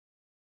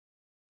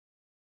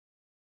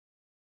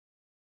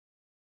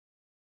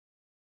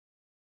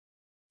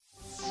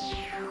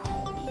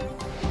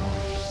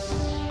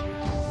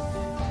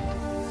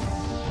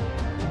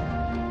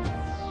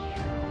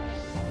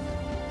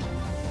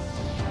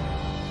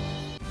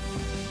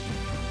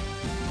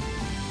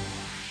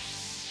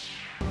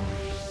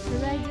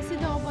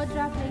राज्यसिदा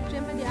overdraft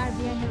लेट्रेमदी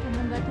RBI ने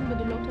थमलंबा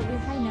थंबदु लौथोगे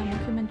हाइना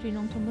मुख्यमंत्री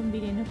नोंथोंबम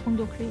villain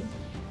फोंदोखरे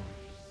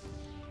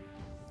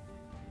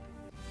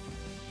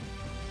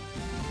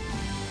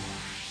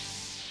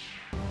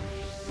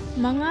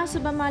मंगा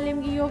सुबह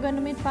मालेमगी योगा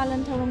नुमित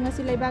पालन थौरम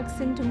ngasi लेबाक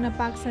सिन थुंगना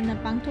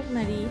पाकसना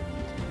पांगथोकनारी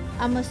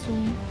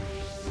अमसुंग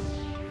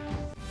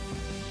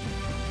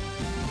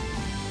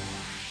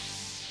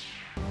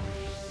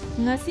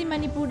ngasi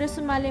Manipur da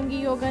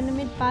Malemgi yoga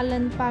numit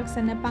palan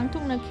paksana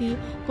pangthoknakhi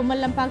kumal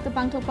lampakta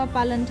pangthokpa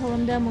palan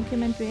thoramda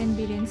Mukhyamantri N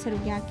Biren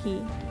saruk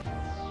yaki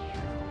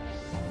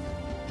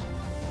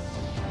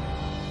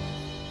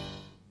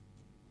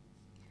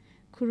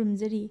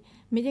khurumjari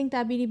mideng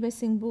tabiri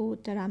basingbu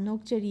taram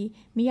nokjari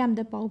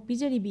miyamda pau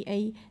pijari bi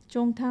ai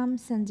chongtham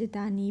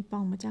sanjitani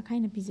pau macha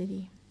khaina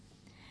pijari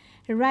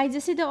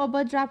राज्यसिदा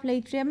overdraft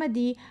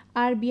लेट्रेमदी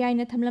RBI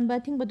ने थमलंबा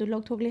थिंगबदु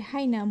लौथोगले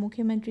हाइना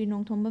मुख्यमंत्री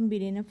नोंथोंबम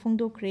villain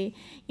फोंदोखरे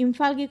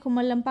Imphal की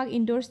Khuman लंपाक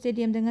indoor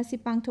stadium दंगसी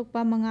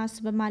पांगथोकपा मंगा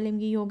सुबा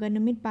मालेमगी योगा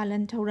नुमित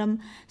पालन थौरम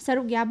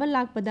सरुक याबा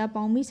लाकपदा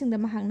पाउमी सिंगदा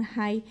महांगना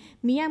high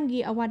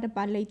मियामगी Avaada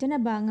पा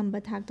लेतनबा ngamba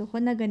थाकतो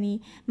होनगनी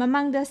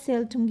ममांगदा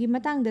cell थुंगी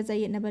मतंगदा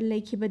जयेनबा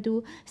लेखिबदु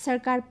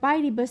सरकार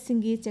पाइरिबा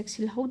सिंगी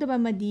चेक्सिल हौदबा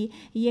मदी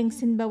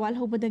येंगसिनबा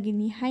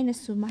वालहौबदगिनी हाइना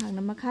सु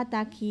महांगना मखा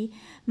ताकी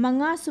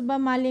मंगा सुबा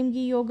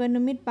मालेमगी योगा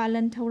नुमित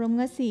पालन थौरम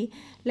ngasi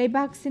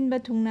leibak sinba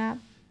thungna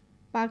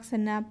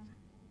paksana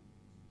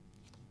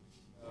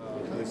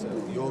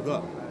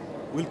yoga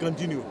will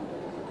continue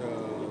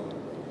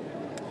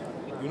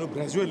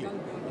gradually.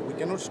 We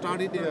cannot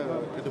start it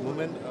at the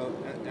moment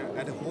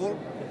at a whole,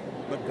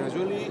 but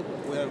gradually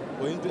we are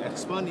going to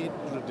expand it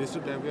to the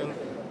district level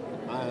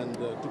and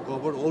to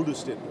cover all the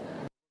state.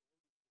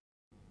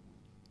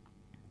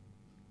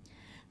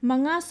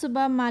 मंगा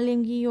सुबह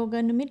मालेमगी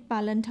योगा नुमित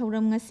पालन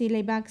थौरम ngasi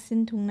लेबाक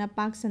सिन थुंगना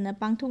पाकसना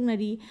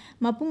पांगथोकनारी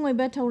मपुंग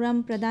ओइबा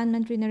थौरम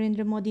प्रधानमंत्री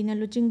नरेंद्र मोदी ना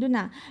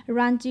लुचिंगदुना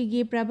रांची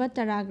गी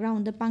प्रभातरा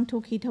ground दा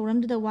पांगथोखी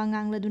थौरमदुदा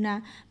वांगांगलदुना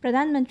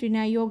प्रधानमंत्री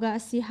ना योगा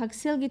असि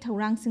हक्सेल गी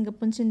थौरांग सिंग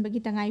पुनसिनबगी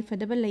तंगाई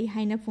फदबा लई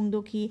हाइना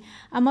फोंदोखी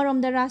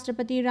अमरोमदा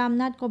राष्ट्रपति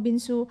रामनाथ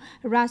कोविंदसु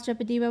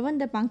राष्ट्रपति भवन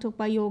दा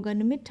पांगथोकपा योगा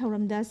नुमित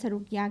थौरमदा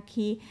सरुक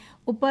याखी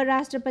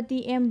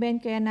उपराष्ट्रपति एम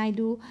वेंकैया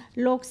नायडू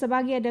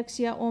लोकसभा के अध्यक्ष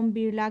ओम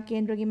बिरला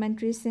केंद्र के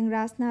मंत्री सिंह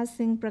राजनाथ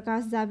सिंह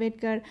प्रकाश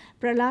जावड़ेकर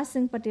प्रहलाद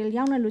सिंह पटेल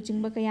यावना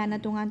लुचिंगबा कयाना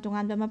तोंगान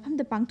तोंगानबा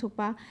मफमदा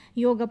पांगथोकपा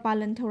योगा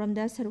पालन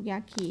थौरमदा सरुक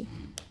याखी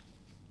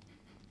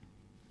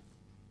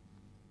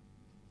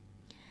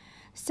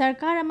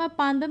सरकार अमा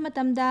पानबा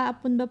मतमदा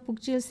अपुनबा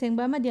पुकचिल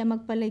सेंगबा अमदि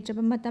अमकपा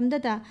लेत्रबा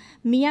मतमददा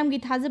मियामगी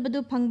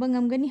थाजबदु फंगबा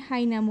ngamgani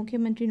हाइना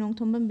मुख्यमंत्री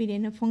नोंथोंबम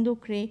बिरेन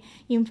फोंदोखरे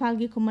इम्फाल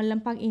की Khuman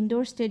लंपाक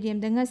indoor stadium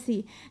दंगसी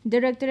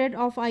directorate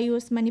of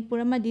Ayush Manipur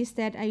अमदि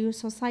state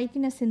Ayush society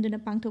ना सिंदुना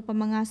पांगथोकपा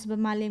मंगा सुबा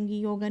मालेमगी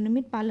योगा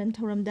नुमित पालन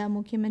थौरमदा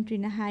मुख्यमंत्री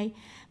ना हाई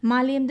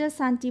मालेमदा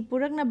शांति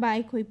पुरकनबा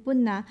अखोय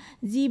पुन्ना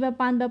जीवा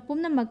पानबा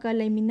पुमनमका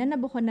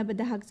लेमिननबा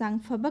होनबदा हकचांग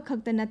फबा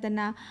खक्ता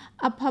नतना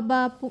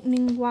अफबा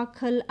पुकनिंग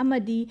वाखल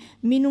अमदि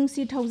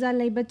मिनुंगसी थौजा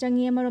लेबा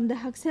चंगी अमरोमदा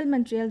हक्सेल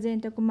मंत्री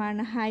जयंत कुमार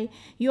ना हाई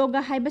योगा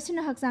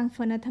हाइबसिना हकचांग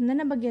फना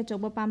थमननबगी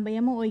अचौबा पांबा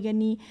यमा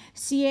ओइगनी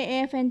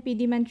CAF and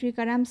PD मंत्री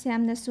कराम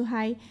श्याम ना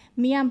सुहाई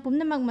मियाम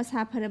पुमनमक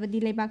मसा फरबदी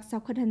लेबाक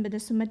साखथनबदा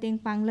सुमतेंग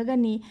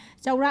पांगलगनी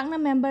चौराकना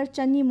मेंबर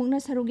चन्नी मुकना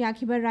सरुक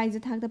याखिबा राज्य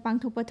थाकता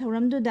पांगथोकपा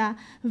थौरमदुदा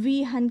V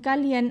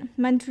हनकालियन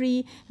मंत्री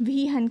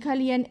V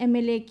हनकालियन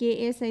MLA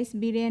KSS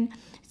villain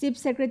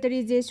chief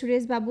secretary J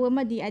Suresh Babu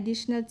अमदि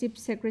additional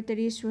chief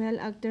secretary Suhail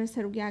Akhtar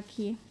सरुक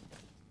याखी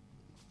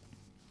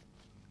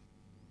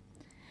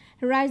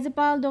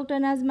राज्यपाल doctor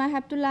Najma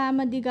Heptulla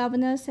अमदि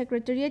governor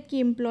secretariat की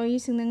एम्प्लॉई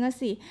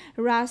सिंगंगसी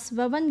राज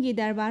भवन की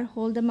दरबार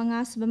हॉल द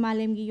मंगा सुबह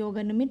मालेमगी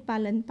योगा नुमित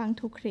पालन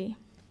पांगथोखरे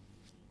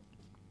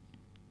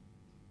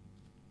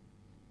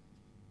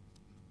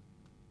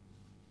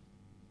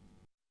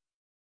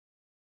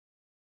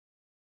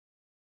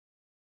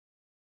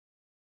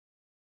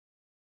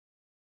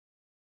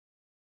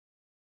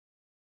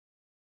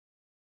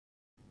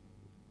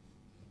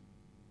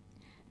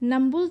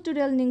नंबुल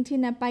तुरल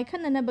निंगथिना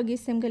पाइखननबगी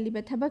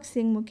सेमगलिबा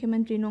थबकसिंग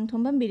मुख्यमंत्री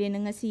नोंथोंबम बिरेन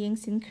ngasi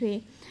yengsinkhre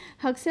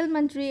हक्सेल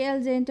मंत्री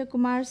L Jayant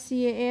Kumar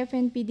CAF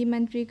and PD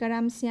मंत्री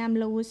कराम श्याम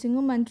लवु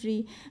सिंगु मंत्री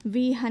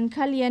V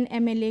हनखालियन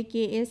MLA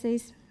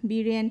KSS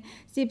villain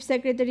chief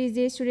secretary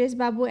J Suresh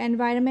Babu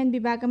environment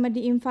विभाग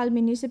अमदि इम्फाल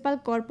म्युनिसिपल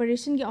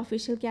कॉर्पोरेशन की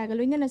ऑफिशियल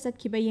क्यागलोइना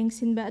सखिबा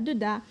यengsinba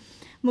aduda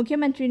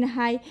मुख्यमंत्री ने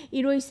हाई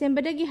इरोई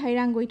सेंबदगी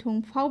हैरांगोई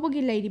थोंग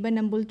फाउबगी लैरिबा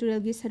नंबुल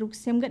तुरलगी सरुक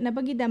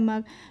सेमगतनबगी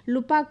दमक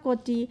लुपा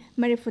कोटी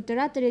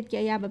मरिफुतरा तरेट की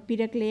अयाबा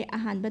पिरकले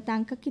अहानबा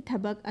तांककी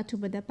थबक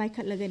अथुबदा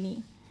पाइखतलगनी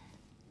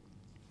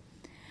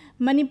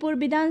मणिपुर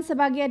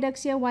विधानसभा के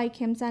अध्यक्ष वाई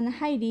खेमचान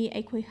हाइरी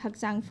अखोई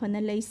हकचांग फन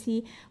लैसी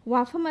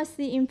वाफम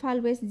असि इम्फाल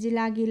वेस्ट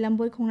जिला की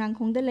लंबोई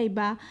खोंगरांखोंग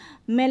लैबा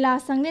मेला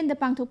संगलेंद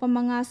पांगथोकपा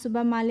मंगा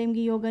सुबा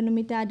मालेमगी योगा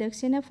नुमिता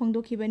अध्यक्षना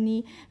फोंदोखिबनी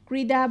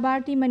क्रीडा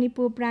भारती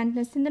मणिपुर प्रांत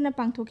सिंदना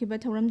पांगथोखिबा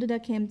थौरमदुदा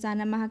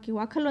खेमचान महाकी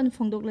वाखलोन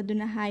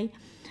फोंदोकलदुना high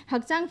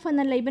हक्चांग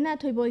Fanaa लेबना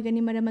थोइबोइगनी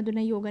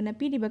मरमदुना योगना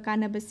पीरिबा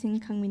कानबसिंग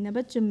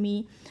खंगमिनबा चुम्मी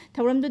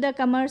थौरमदुदा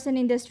commerce and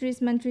industries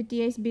मंत्री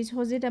टीएस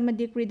बिसहोजित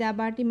अमदी क्रीडा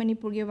बार्टी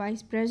मणिपुर के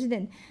वाइस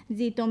प्रेसिडेंट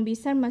जी तोम्बी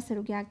शर्मा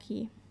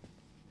सरुग्याखी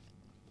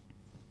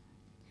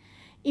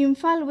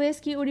इम्फाल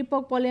वेस्ट की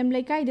उरीपोक पोलेम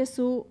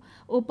लेकाइदसु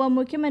उप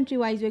मुख्यमंत्री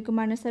वाइजोय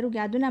कुमार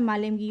सरुग्यादुना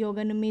मालेम की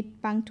योगा नुमित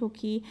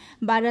पांगथोकी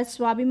भारत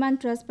स्वाभिमान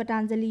ट्रस्ट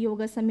पतंजलि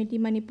योगा समिति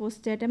मणिपुर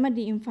स्टेट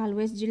अमदी इम्फाल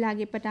वेस्ट जिला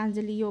के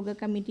पतंजलि योगा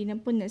कमिटी न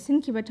पुन्ना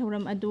सिंखिबा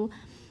थौरम अदु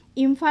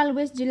इम्फाल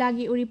वेस्ट जिला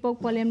की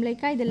उरीपोक पोलेम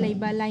लेकाइद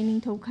लेबा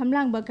लाइनिंगथौ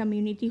खमलांगबा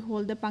community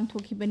hall the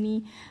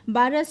पांगथोखिबनी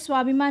Bharat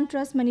Swabhiman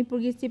trust Manipur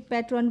की चीफ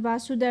पेट्रोन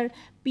वासुदर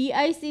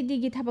PICD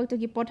की थबक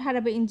की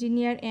पोथारब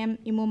इंजीनियर एम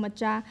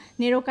इमोमचा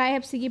नेरोका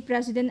एफसी की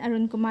प्रेसिडेंट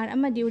अरुण कुमार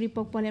अमदी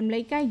उरीपोक पोलेम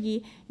लेकाइ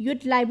की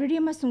यूथ लाइब्रेरी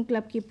अमसुंग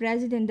क्लब की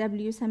president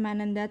W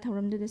Samanand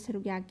थौरमदुदा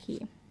सरुग्याखी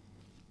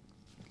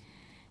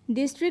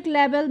district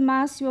level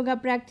mass yoga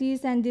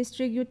practice and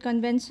district youth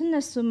convention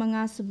नसु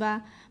मंगा सुबा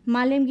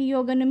मालेम की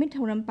योगा नुमित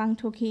थौरम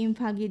पांगथोखी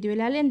इम्फाल की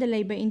द्वेलालेंड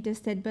लेबा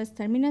इंटरस्टेट बस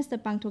टर्मिनस द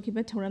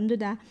पांगथोखिबा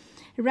थौरमदुदा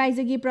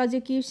राज्य की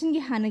प्रोजेक्यूशन की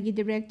हाना की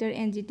डायरेक्टर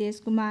NG तेज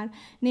कुमार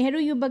नेहरू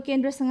युवा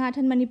केंद्र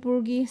संगठन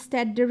मणिपुर की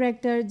स्टेट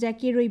डायरेक्टर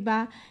जैकी रोइबा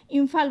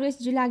इम्फाल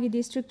वेस्ट जिला की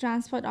district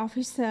transport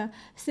officer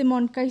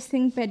Simone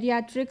कैसिंग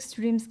paediatrics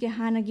RIMS के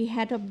हाना की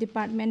head of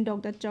department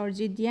doctor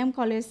चौरजी DM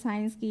college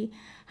science की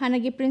हाना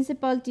की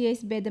प्रिंसिपल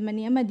TS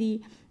बेदमनी अमदी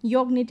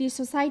योग नीति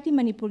सोसाइटी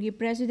मणिपुर की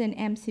प्रेसिडेंट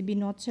MC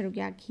विनोद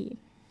सरुग्याखी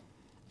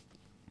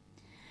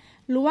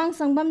लुवांग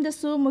संगबम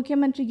दसु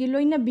मुख्यमंत्री की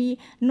लोइनबी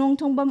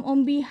नोंगथोंबम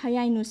ओम्बी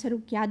हयाइनु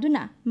सरुक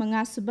यादुना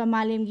मंगा सुबा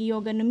मालेम की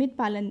योगा नुमित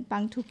पालन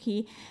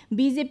पांगथुखी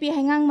BJP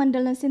हेंगांग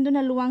मंडल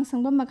सिंधुना लुवांग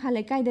संगबम मखा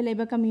लेकाइद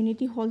लेबा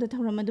कम्युनिटी हॉल द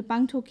थौरम अदु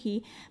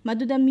पांगथुखी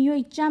मदुदा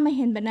मियोइ चामा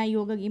हेनबना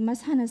योगा की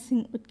मसाना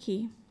सिंह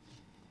उतखी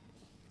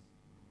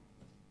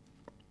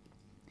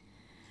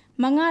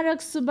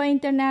मंगारक सुबह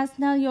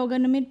इंटरनेशनल योगा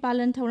नुमित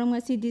पालन थौरम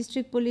असी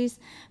डिस्ट्रिक्ट पुलिस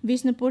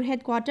विष्णुपुर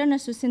हेडक्वार्टर न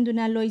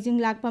सुसिंदुना लोइजिंग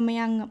लाकपा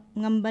मयांग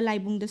ngamba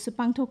लाइबुंग द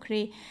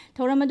सुपांगथोखरे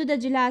थौरम अदुदा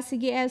जिला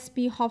असिगी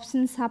SP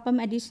हॉप्सन Sapam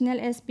additional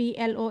SP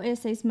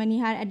LOSS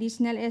मनिहार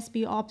एडिशनल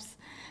SP ऑप्स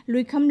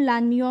लुइखम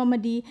लानमियो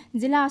अमदी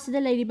जिला असिदा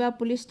लेरिबा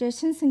पुलिस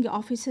स्टेशन सिंग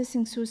ऑफिसर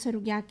सिंग सु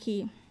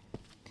सरुग्याखी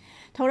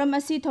थौरम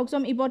असी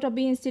थोक्सोम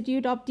इबोटोबी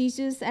institute of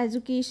teachers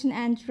education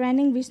and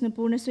training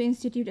Vishnupur नसु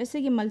institute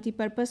असिगी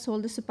multipurpose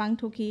hall the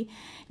सुपांगथोखी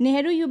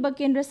Nehru युवा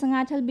केंद्र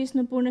संगाथल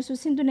विष्णुपुर नसु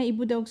सिंधुना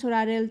इबुदोक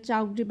सोरारेल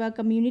चाउड्रिबा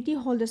कम्युनिटी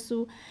हॉल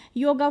दसु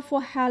yoga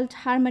for health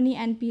harmony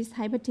and piece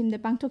हाइबा team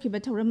the पांगथोखिबा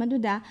थौरम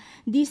अदुदा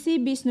DC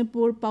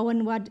Vishnupur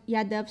पवन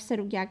यादव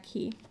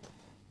सरुग्याखी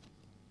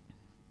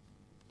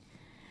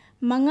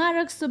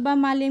मंगारक सुबह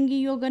मालेम की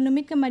योगा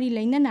नुमित का मरी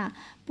लेना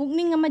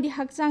पुकनिंग अमदी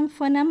हक्चांग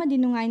फन अमदी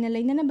नुंगाइना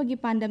लेना बगी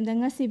पांडम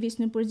दंगसी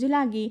विष्णुपुर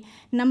जिला की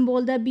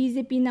नंबोल द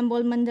BJP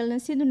नंबोल मंडल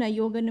नसिदुना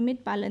योगा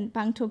नुमित पालन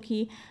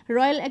पांगथोखी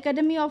royal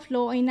academy of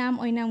law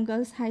ओइनाम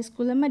girls high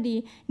school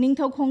अमदी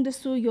Ningthoukhong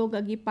दसु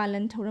योगा की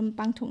पालन थौरम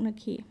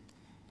पांगथोकनखी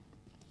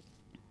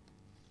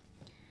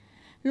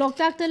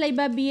लोकताक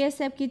लेबा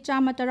BSF की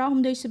चामा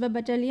 13 सुबह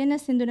बटालियन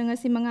सिंधुना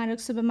मंगारक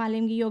सुबह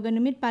मालेम की योगा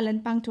नुमित पालन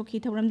पांगथोखी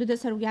थौरमदुदा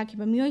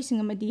सरुग्याखिबा मियोइसिंग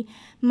अमदी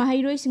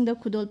महैरोइसिंग द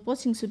खुदोल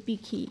पोसिंग सु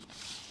पीखी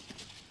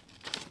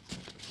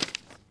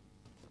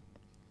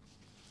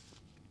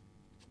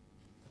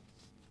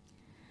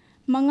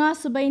मंगा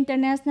सुबह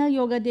इंटरनेशनल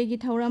योगा डे की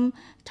थौरम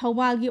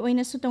थौबाल की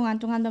ओइना सु तोंगान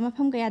तोंगान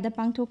मफम कयादा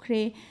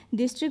पांगथोखरे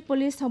डिस्ट्रिक्ट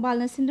पुलिस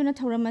थौबाल न सिंधुना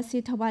थौरम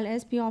असी Thoubal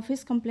SP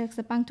office complex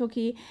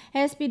पांगथोखी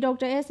SP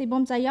doctor S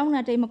Ibomcha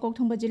याउना तै मकोक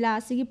थोंबा जिला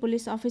असिगी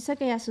पुलिस ऑफिसर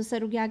कया सु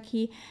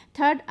सरुग्याखी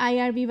 3rd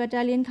IRB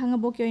बटालियन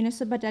खांगबो की ओइना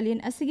सु बटालियन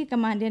असिगी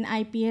कमांडेंट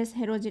IPS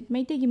हेरोजित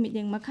मैते की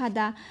मिटिंग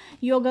मखादा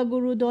योगा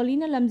गुरु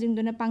डोलीना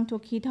लमजिंगदुना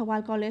पांगथोखी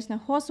थौबाल कॉलेज न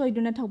होस्ट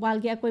ओइदुना थौबाल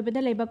की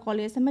अकोइबदा लेबा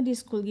कॉलेज अमदी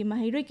स्कूल की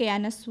महैरोइ कया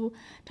नसु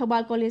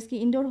थौबाल कॉलेज की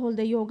indoor hall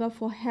the yoga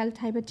for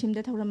health हाइबा team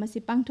the थौरम असी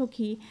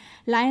पांगथोखी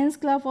लायंस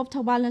क्लब ऑफ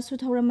थौबाल नसु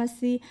थौरम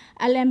असी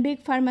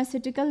एलेम्बिक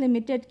फार्मास्यूटिकल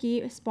लिमिटेड की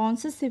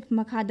स्पॉन्सरशिप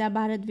मखादा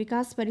भारत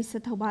विकास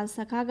परिषद थौबाल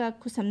शाखागा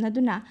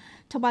खुसमनदुना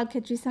थौबाल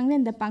खेत्री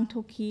संगलेन द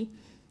पांगथोखी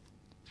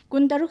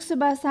 13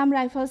 सुबह Assam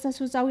rifles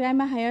नसु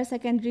चाउयामा higher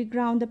secondary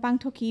ground the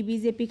पांगथोखी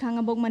BJP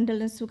खांगबोक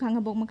मंडल नसु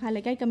खांगबोक मखा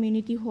लेकाई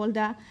community hall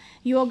the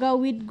yoga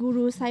with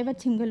Guru साइबा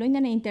thing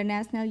लोइना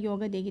international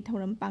yoga day की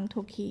थौरम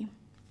पांगथोखी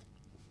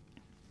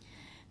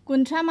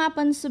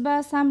 19 सुबह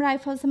Assam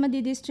rifles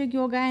district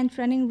yoga and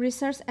training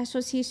research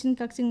association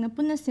Kakching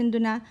पुनः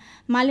सिंधुना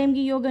मालेम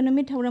की योगा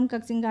नुमित थौरम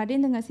कक्चिंग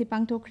गार्डन दंगसी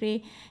पांगथोखरे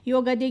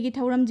योगा डे की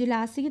थौरम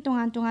जिला असिगी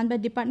तोंगान तोंगान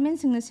डिपार्टमेंट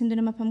सिंह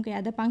सिंधुना मफम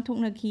कयादा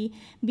पांगथोकनखी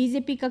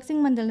BJP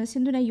कक्चिंग मंडल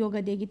सिंधुना योगा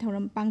डे की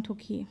थौरम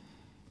पांगथोखी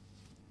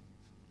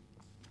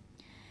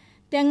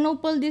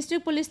तेंगनोपल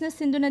डिस्ट्रिक्ट पुलिस ने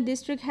सिंधुना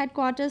डिस्ट्रिक्ट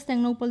हेडक्वार्टर्स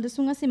तेंगनोपल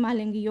दसुंगसी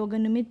मालेम की योगा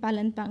नुमित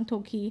पालन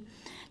पांगथोखी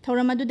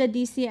थौरम अदुदा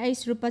DCI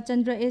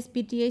Rupchandra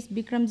SPTS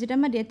Vikramjit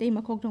अमदे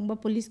मखोक थोंबा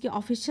police के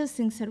ऑफिसर्स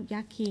सिंह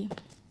सरुग्याखी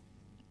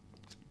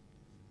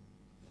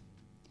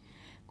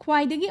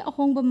ख्वाइदगी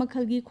अहोंगबा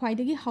मखलगी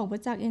ख्वाइदगी हाउबा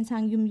चाक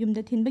एंसांग युम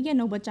युमदा थिनबगी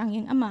अनौबा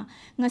चांगयेंग अमा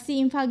ngasi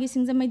इम्फालगी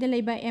सिंगजमैदा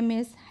लेबा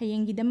एमएस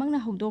हयेंगी दमंगना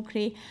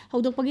हौदोखरे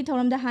हौदोकपगी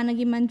थौरमदा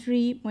हानागी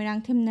मंत्री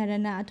मोइरांगथेम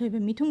नरना अथोइबा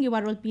मिथुंगी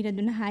वारोल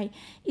पिरदुना हाय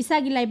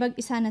इसागी लाइबक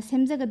इसाना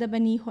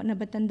सेमजगदबनी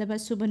होनबा तंदबा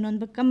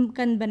सुबनोनबा कम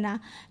कनबना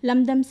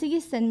लमदमसिगी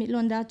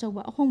सनमिलोंदा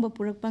चौबा अहोंगबा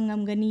पुरकपा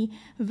ngamgani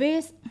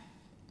वेस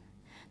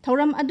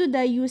थौरम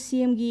अदुदा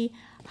UCM gi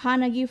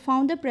हानागी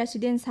founder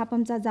president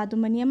सापमचा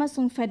जादुमनी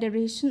अमसुंग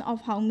federation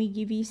of हाउमी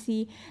gi VC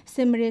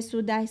सिमरे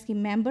सुदाइस की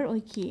member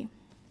ओइकी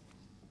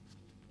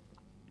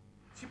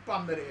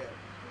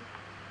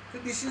So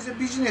this is a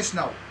business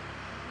now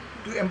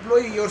to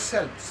employ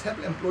yourself,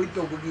 self-employed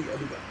to bagi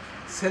aduga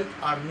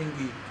self-earning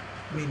gi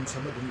means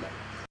samadunla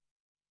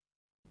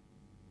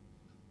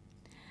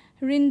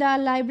Rinda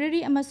Library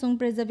amasung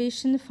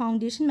Preservation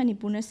Foundation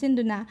Manipur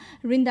sinduna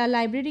Rinda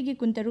Library gi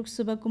kuntaruk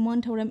suba kumon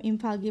thoram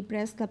Imphal gi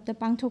Press Club ta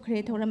pangthokre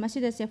thoram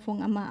asida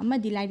sefong ama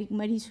amadi lairik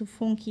mari su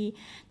phongki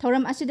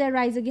thoram asida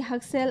raija gi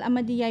haksel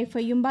amadi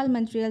yaifa yumbal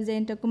mantrial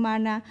Jayanta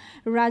Kumarna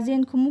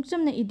Rajen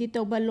Khumukchamna edit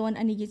toba loan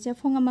ani gi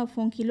sefong ama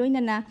phongki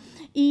loinana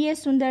EA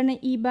Sundarna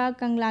iba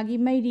kanglagi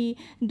mairi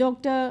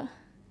Dr.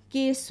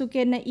 के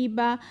सुकेना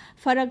इबा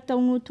फरक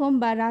तौनु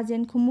थोंबा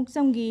राजेन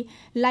खुमुकचमगी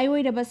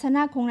लाइओइरबा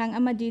सना खोंरांग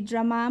अमदी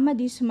drama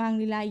अमदी Sumang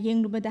लीला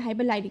येंगलुबदा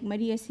हाइबा lyric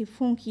मरी असि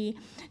फोंखी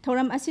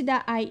थौरम असिदा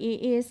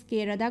IAS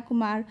के राधा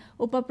कुमार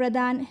उप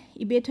प्रधान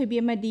इबेथोइबी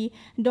अमदी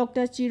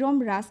doctor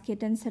चिरोम राज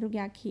केतन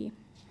सरुग्याखी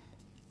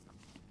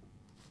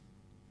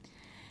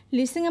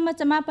लिसिंग अमा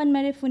चमापन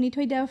मरे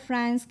फुनिथोइदा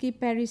France की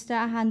Paris ता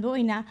अहानबो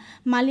ओइना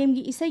मालेम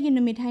की इसाई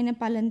नुमित हाइना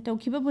पालन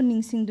तौखिबबु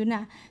निंगसिंगदुना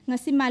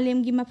ngasi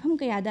मालेम की मफम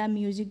कयादा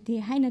म्यूजिक डे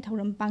हाइना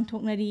थौरम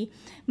पांगथोकनरी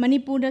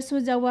मणिपुर दसु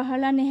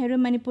जवाहरलाल नेहरू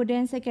मणिपुर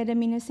डांस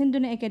एकेडमी न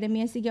सिंधुना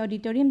एकेडमी असि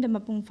ऑडिटोरियम द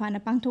मपुंग फाना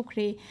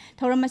पांगथोखरे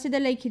थौरम असिदा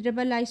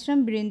लैखिद्रबा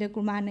लाइश्रम वीरेंद्र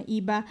कुमार न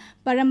इबा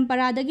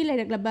परंपरादगी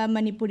लैरकलबा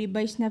मणिपुरी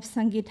वैष्णव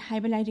संगीत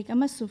हाइबा लाइरिक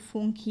अमा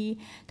सुफोंखी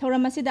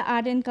थौरम असिदा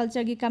आर्ट एंड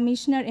कल्चर की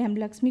commissioner M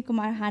Lakshmi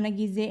Kumar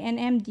हानागी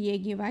JNMDA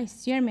की वाइस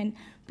चेयरमैन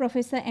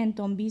प्रोफेसर एन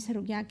टोम्बी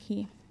सरुग्याखी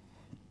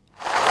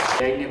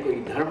याइने कोई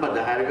धर्म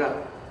दहारगा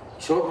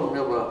शॉर्ट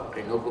होनबा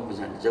कइनो को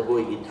मजन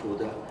जगोई की थ्रू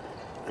दा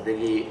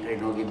अदगी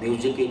कइनो की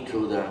म्यूजिक की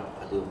थ्रू दा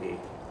अदुगे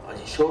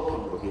अजि शॉर्ट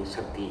होनबगी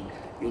शक्ति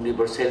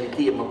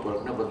यूनिवर्सैलिटी अमा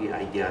पुरकनबगी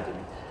आइडिया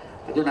दुनी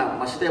अदुना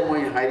मसदे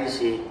मोय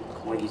हाइरिसी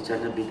मोय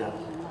चनबिदा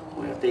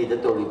मोय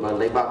अतैदा तोरिबा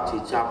लैबाक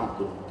छि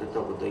चामकुन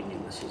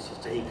ततबदोइनि मसि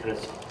सही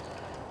खरसि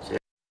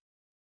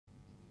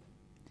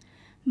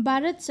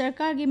भारत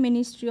सरकार की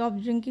ministry of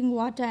drinking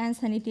water and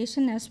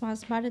sanitation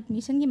स्वच्छ भारत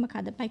मिशन की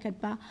मखादा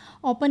पाइखटपा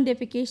open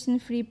defecation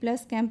free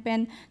plus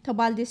campaign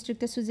Thoubal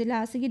district जिला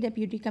की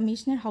deputy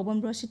commissioner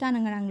हाउबम रोशिता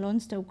नंगरांग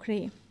launch तौखरे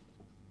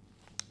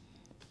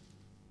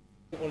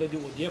already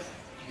ODF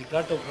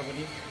declare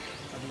तौखरबनी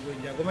अदुगो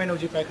India government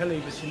होजि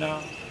पाइखलैबसिना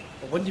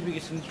open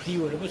defecation free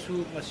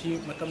ओरबसु मसी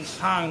मतम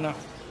सांगना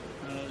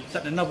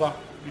चतनबा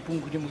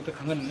मिपुंग खुदिमुक्त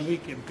खंगनबी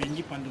कैंपेन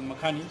की पांदुम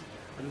मखानी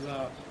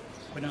अदुगा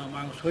कोना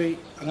मांगसोय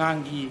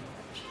अंगांगी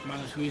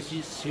मांगसोय सि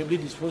सेफली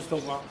डिस्पोज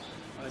तौबा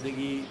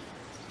अदगी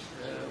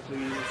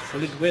कोई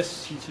सॉलिड वेस्ट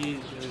सि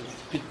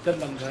पित्तर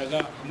लंगरगा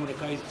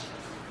अमरकाई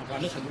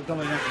अपाने समुद्र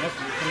में ना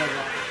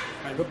पुनवा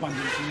आइबा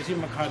पांदिसिंग सि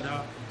मखादा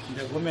the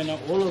government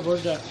all over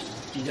the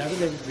India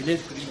के विलेज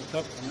कुरी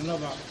मुक्ता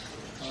ननबा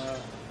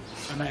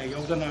अना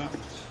योगदना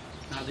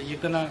नाद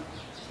यकना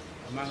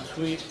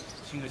मांगसोय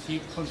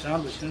सिंगसि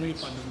फंक्शन लोसनमी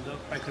पांदुम द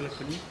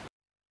पाइखलखनी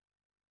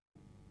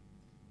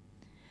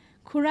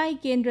खुराई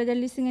केंद्र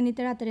लिसिंग अनि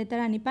तरा तरे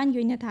तरा निपान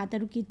योइना था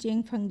तरुकी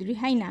चेंग फंगद्री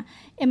हाइना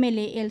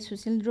MLA एल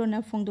सुशीलद्रोना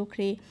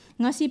फोंदोखरे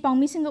ngasi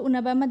पाउमिसिंग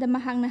उनबा मद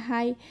महांगना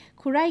हाई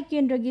खुराई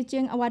केंद्र की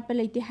Cheng अवाट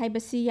पलैते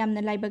हाइबसी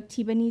यामना लाइबक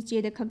थीबनी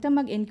Chand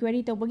खक्तमक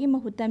inquiry तौबगी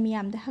महुत्ता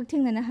मियामदा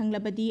हक्थिंगना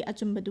हंगलबदी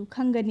अचुंबदु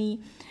खंगनी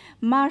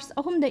March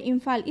 3 the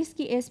Imphal east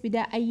की SP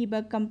दा आइबा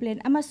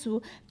कंप्लेन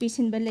अमसु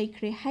पिसिनबा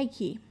लैखरे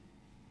हाइखी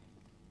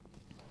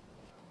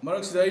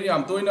मरक सिदा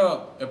याम तोइना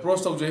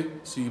अप्रोच तौजे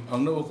सि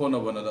फंगनबो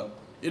खोनबनदा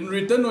in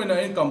return oina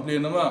in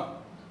complain ama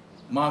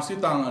masi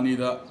tang ani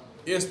da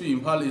SP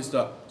Imphal East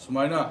da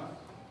sumaina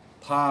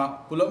tha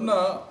pulapna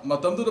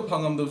matamdu da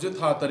phangam dawje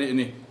tha tare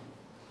ni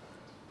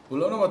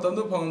pulapna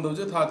matamdu phangam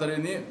dawje tha tare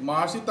ni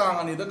masi tang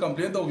ani da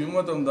complain tawgi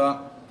matam da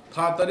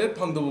tha tare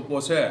phangdu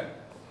pose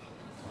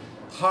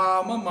tha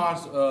ma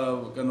mars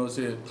kano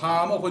se tha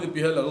ma khodi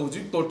pihal la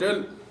hujik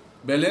total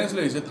balance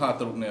le se tha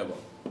taruk ne ba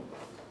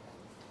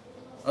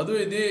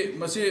अदुइदि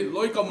मसे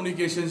लोय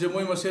communication से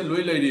मोय मसे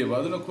लोय लैरिबा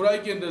अदुना खुराई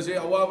केंद्र से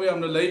अवाबा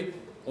यामना लै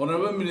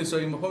honourable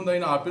minister मफम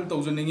दैना appeal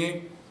तौजनिंगे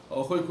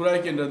अखोय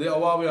खुराई केंद्र दे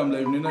अवाबा याम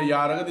लैबनिना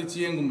यारगदि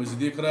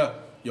चेंगुमसिदि खरा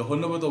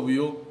यहोनबो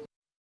तौबियो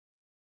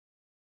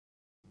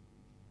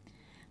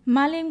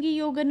मालेमगी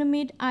yoga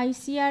नुमित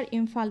ICR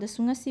Imphal the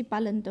सुंगसी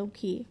पालन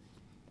तौखी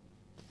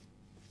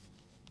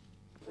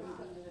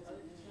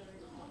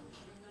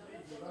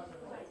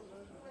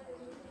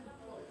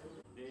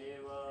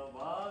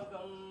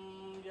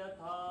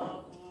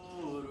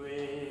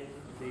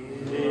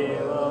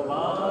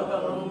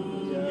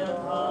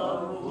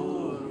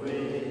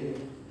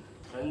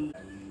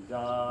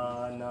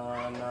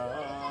na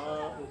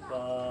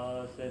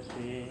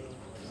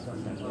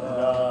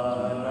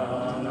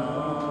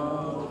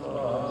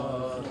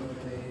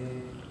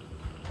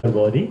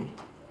Body.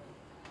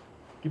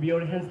 Keep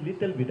your hands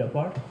little bit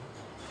apart.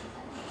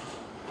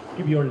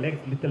 Keep your legs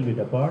little bit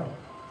apart.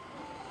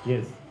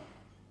 Yes.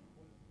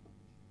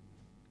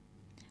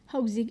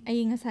 Hauzik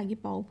ayeng asagi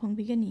pau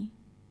phangbigani.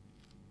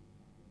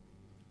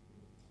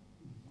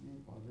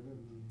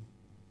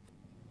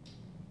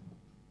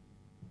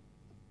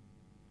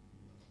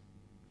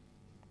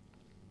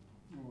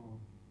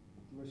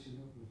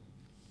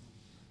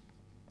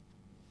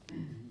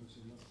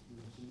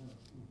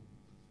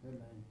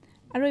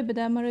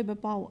 Aroibada maroiba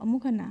pau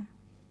amukana.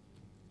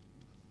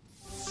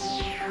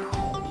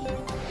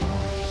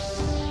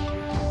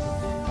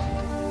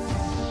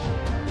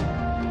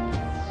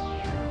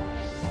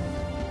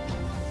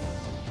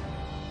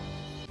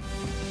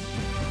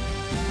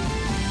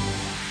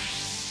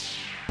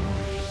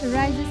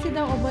 राज्य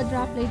सिदा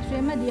ओवरड्राफ्ट लेट्रे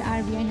मदी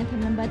आरबीआई न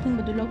थमलंबा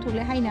थिंगबदु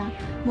लौथोले हाइना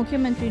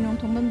मुख्यमंत्री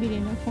नोंथोंबम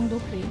villain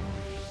फोंदोख्रे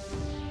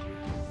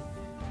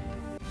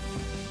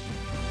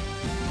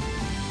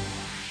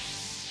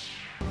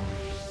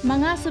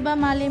मंगा सुबा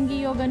मालेमगी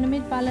योगा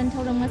नुमित पालन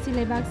थौरम ngasi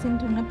लेबाक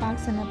सिंथुंगना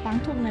पाकसना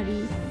पांगथोकनारी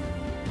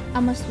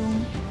अमसुंग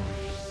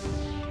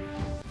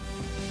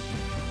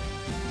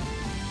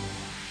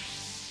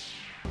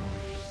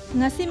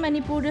ngasi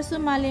Manipur dasu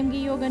malemgi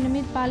yoga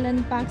numit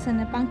palan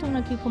paksana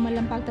pangthoknaki Khumal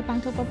Lampakta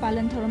pangthokpa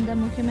palan thoramda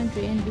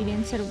Mukhyamantri N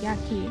Biren saruk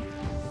yakhi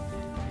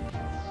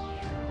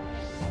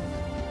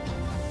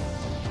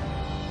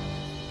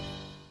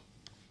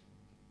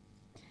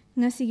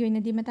ngasi gi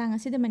oinadi matang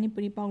asida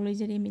Manipuri Pao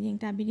loijari miling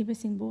tabiri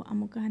basingbo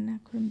amuka hana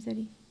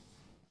khurumjari